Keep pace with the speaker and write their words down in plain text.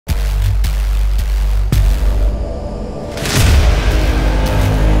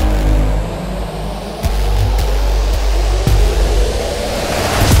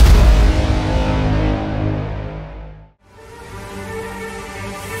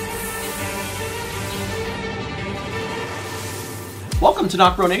Welcome to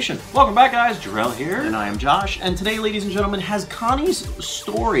NocBro Nation. Welcome back, guys. Jarrell here. And I am Josh. And today, ladies and gentlemen, has Connie's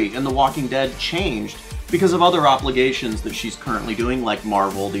story in The Walking Dead changed because of other obligations that she's currently doing, like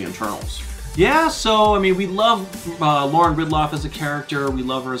Marvel, The Eternals? Yeah, so, I mean, we love Lauren Ridloff as a character. We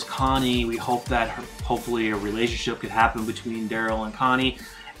love her as Connie. We hope that, hopefully, a relationship could happen between Daryl and Connie.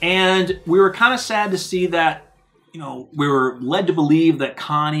 And we were kind of sad to see that, you know, we were led to believe that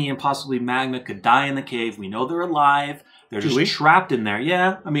Connie and possibly Magna could die in the cave. We know they're alive. They're just trapped in there.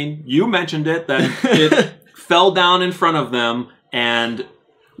 Yeah, I mean, you mentioned it, that it fell down in front of them, and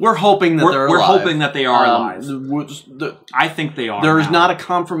we're hoping that they're alive. We're hoping that they are alive. I think they are. There is not a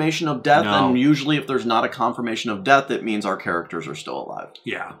confirmation of death, and usually if there's not a confirmation of death, it means our characters are still alive.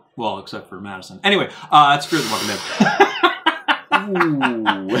 Yeah, well, except for Madison. Anyway, that's Fear the Walking Dead.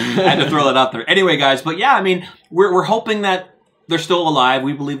 I had to throw that out there. Anyway, guys, but yeah, I mean, we're hoping that they're still alive.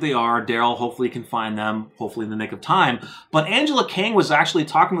 We believe they are. Daryl hopefully can find them, hopefully in the nick of time. But Angela Kang was actually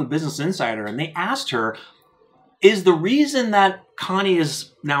talking with Business Insider, and they asked her, is the reason that Connie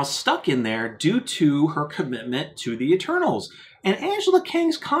is now stuck in there due to her commitment to the Eternals? And Angela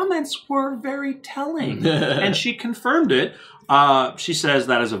Kang's comments were very telling, and she confirmed it. She says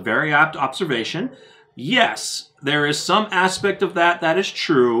that is a very apt observation. Yes, there is some aspect of that is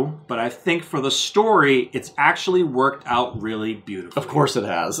true, but I think for the story, it's actually worked out really beautifully. Of course it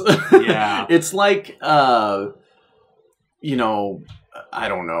has. Yeah. It's like, you know, I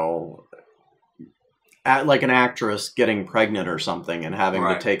don't know, like an actress getting pregnant or something and having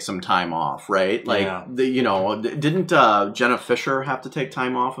to take some time off, right? Like, you know, didn't Jenna Fisher have to take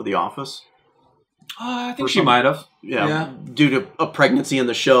time off of The Office? I think she might have. Yeah, due to a pregnancy in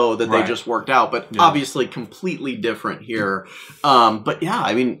the show that they just worked out. But obviously completely different here. But yeah,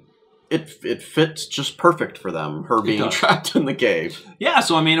 I mean, it fits just perfect for them, her being trapped in the cave. Yeah,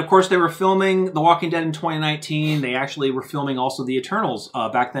 so I mean, of course, they were filming The Walking Dead in 2019. They actually were filming also The Eternals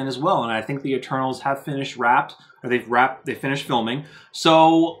back then as well. And I think The Eternals have finished they finished filming.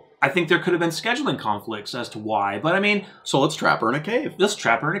 So I think there could have been scheduling conflicts as to why. But I mean, so let's trap her in a cave. Let's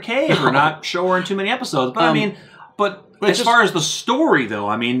trap her in a cave or not show her in too many episodes. But I mean, but as far as the story, though,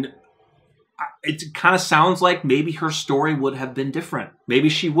 I mean, it kind of sounds like maybe her story would have been different. Maybe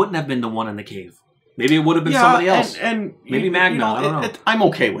she wouldn't have been the one in the cave. Maybe it would have been somebody else. And maybe Magna. You know, I don't know. I'm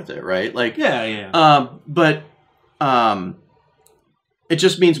okay with it, right? Like, but it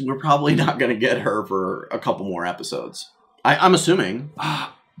just means we're probably not going to get her for a couple more episodes. I'm assuming.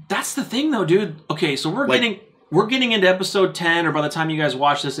 That's the thing, though, dude. Okay, so we're getting into episode 10, or by the time you guys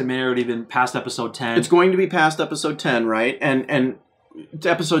watch this, it may already been past episode 10. It's going to be past episode 10, right? And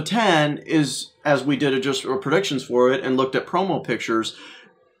episode 10 is, as we did just predictions for it and looked at promo pictures,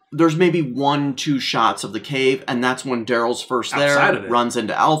 there's maybe 1-2 shots of the cave, and that's when Daryl's first there, runs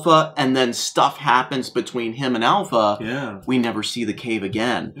into Alpha, and then stuff happens between him and Alpha. Yeah. We never see the cave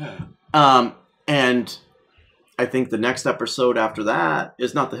again. Yeah. And I think the next episode after that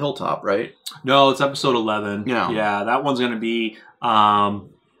is not the hilltop, right? No, it's episode 11. Yeah. Yeah, that one's going to be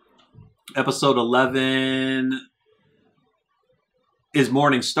episode 11 is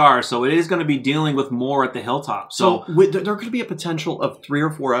Morning Star, so it is going to be dealing with more at the hilltop. So there could be a potential of 3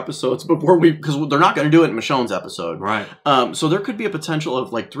 or 4 episodes before because they're not going to do it in Michonne's episode. Right. So there could be a potential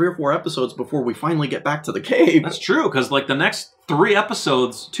of like 3 or 4 episodes before we finally get back to the cave. That's true, because like the next 2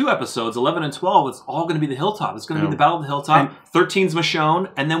 episodes, 11 and 12, it's all going to be the hilltop. It's going to be the Battle of the Hilltop. 13's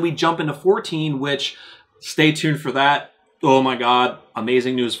Michonne, and then we jump into 14, which, stay tuned for that. Oh my God,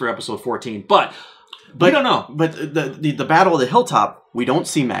 amazing news for episode 14. But we don't know. But the Battle of the Hilltop, we don't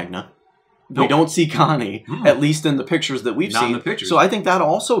see Magna. Nope. We don't see Connie, at least in the pictures that we've seen. In the pictures. So I think that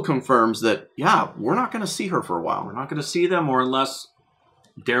also confirms that, yeah, we're not going to see her for a while. We're not going to see them, or unless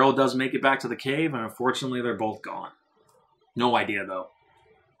Daryl does make it back to the cave, and unfortunately they're both gone. No idea, though.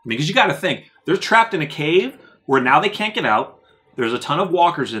 I mean, because you got to think, they're trapped in a cave where now they can't get out. There's a ton of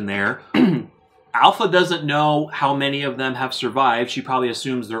walkers in there. Alpha doesn't know how many of them have survived. She probably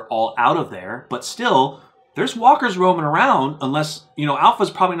assumes they're all out of there. But still, there's walkers roaming around unless, you know, Alpha's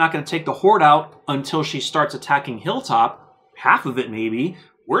probably not going to take the horde out until she starts attacking Hilltop. Half of it, maybe.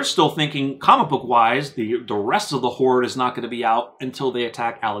 We're still thinking, comic book-wise, the rest of the horde is not going to be out until they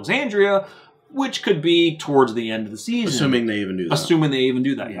attack Alexandria, which could be towards the end of the season. Assuming they even do that. Assuming they even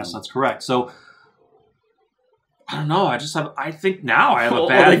do that, yes, that's correct. So, I don't know. I think now I have a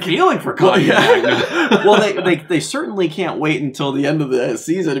bad feeling for Connie. Well, they certainly can't wait until the end of the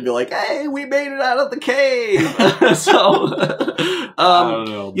season to be like, hey, we made it out of the cave. So, I don't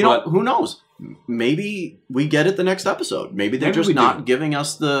know. You know, who knows? Maybe we get it the next episode. Maybe they're just not giving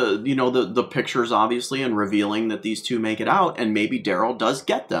us the pictures, obviously, and revealing that these two make it out, and maybe Daryl does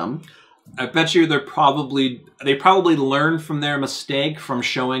get them. I bet you they probably learned from their mistake from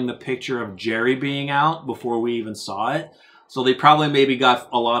showing the picture of Jerry being out before we even saw it. So they probably maybe got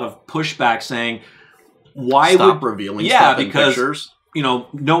a lot of pushback saying, "Why Stop revealing stuff in pictures?" You know,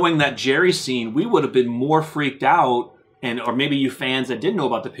 knowing that Jerry scene, we would have been more freaked out, or maybe you fans that didn't know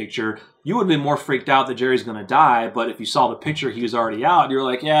about the picture, you would have been more freaked out that Jerry's going to die. But if you saw the picture, he was already out. You're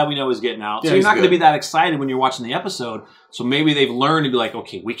like, yeah, we know he's getting out. So you're not going to be that excited when you're watching the episode. So maybe they've learned to be like,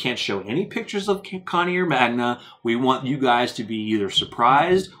 okay, we can't show any pictures of Connie or Magna. We want you guys to be either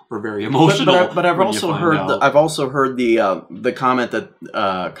surprised or very emotional. But I've also heard the comment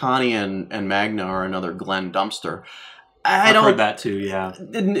that Connie and Magna are another Glenn dumpster. I've heard that too. Yeah,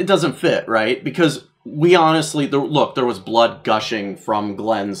 it doesn't fit, right? Because we honestly, look, there was blood gushing from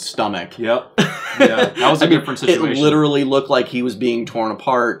Glenn's stomach. Yep. Yeah, that was a different situation. It literally looked like he was being torn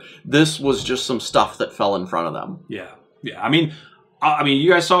apart. This was just some stuff that fell in front of them. Yeah. Yeah. I mean,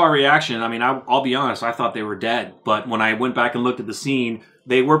 you guys saw our reaction. I mean, I'll be honest. I thought they were dead. But when I went back and looked at the scene,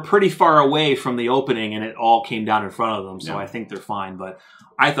 they were pretty far away from the opening, and it all came down in front of them. So I think they're fine. But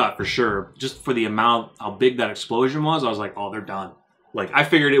I thought for sure, just for the amount, how big that explosion was, I was like, oh, they're done. Like, I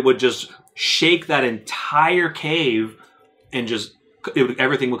figured it would just shake that entire cave and just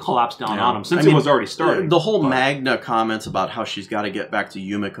everything would collapse down on them since it was already started. The whole Magna comments about how she's got to get back to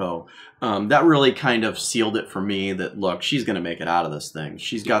Yumiko, that really kind of sealed it for me that, look, she's going to make it out of this thing.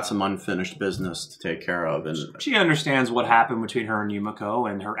 She's got some unfinished business to take care of. And she understands what happened between her and Yumiko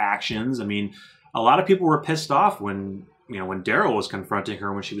and her actions. I mean, a lot of people were pissed off when, when Daryl was confronting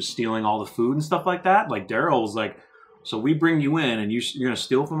her when she was stealing all the food and stuff like that. Like, Daryl was like, so we bring you in and you're going to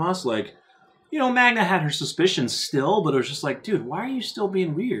steal from us? Like, Magna had her suspicions still, but it was just like, dude, why are you still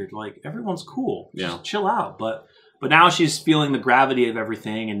being weird? Like, everyone's cool. Just chill out. But now she's feeling the gravity of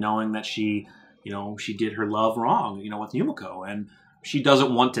everything and knowing that she did her love wrong, with Yumiko. And she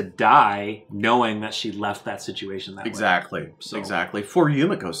doesn't want to die knowing that she left that situation that way. Exactly. For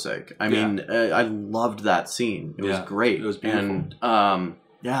Yumiko's sake. I mean, I loved that scene. It was great. It was beautiful. And,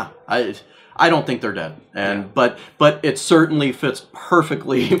 I don't think they're dead, but it certainly fits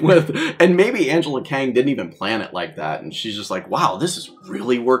perfectly with. And maybe Angela Kang didn't even plan it like that, and she's just like, "Wow, this is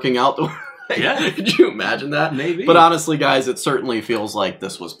really working out." Could you imagine that? Maybe. But honestly, guys, it certainly feels like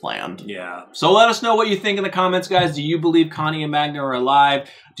this was planned. Yeah. So let us know what you think in the comments, guys. Do you believe Connie and Magna are alive?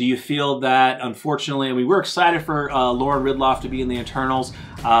 Do you feel that, unfortunately, we're excited for Lauren Ridloff to be in the Eternals,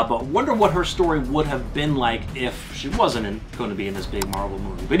 but wonder what her story would have been like if she wasn't going to be in this big Marvel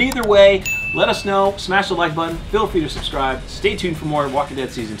movie. But either way, let us know. Smash the like button. Feel free to subscribe. Stay tuned for more Walking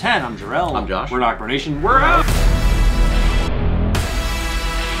Dead Season 10. I'm Jarrell. I'm Josh. We're NocBro Nation. We're out.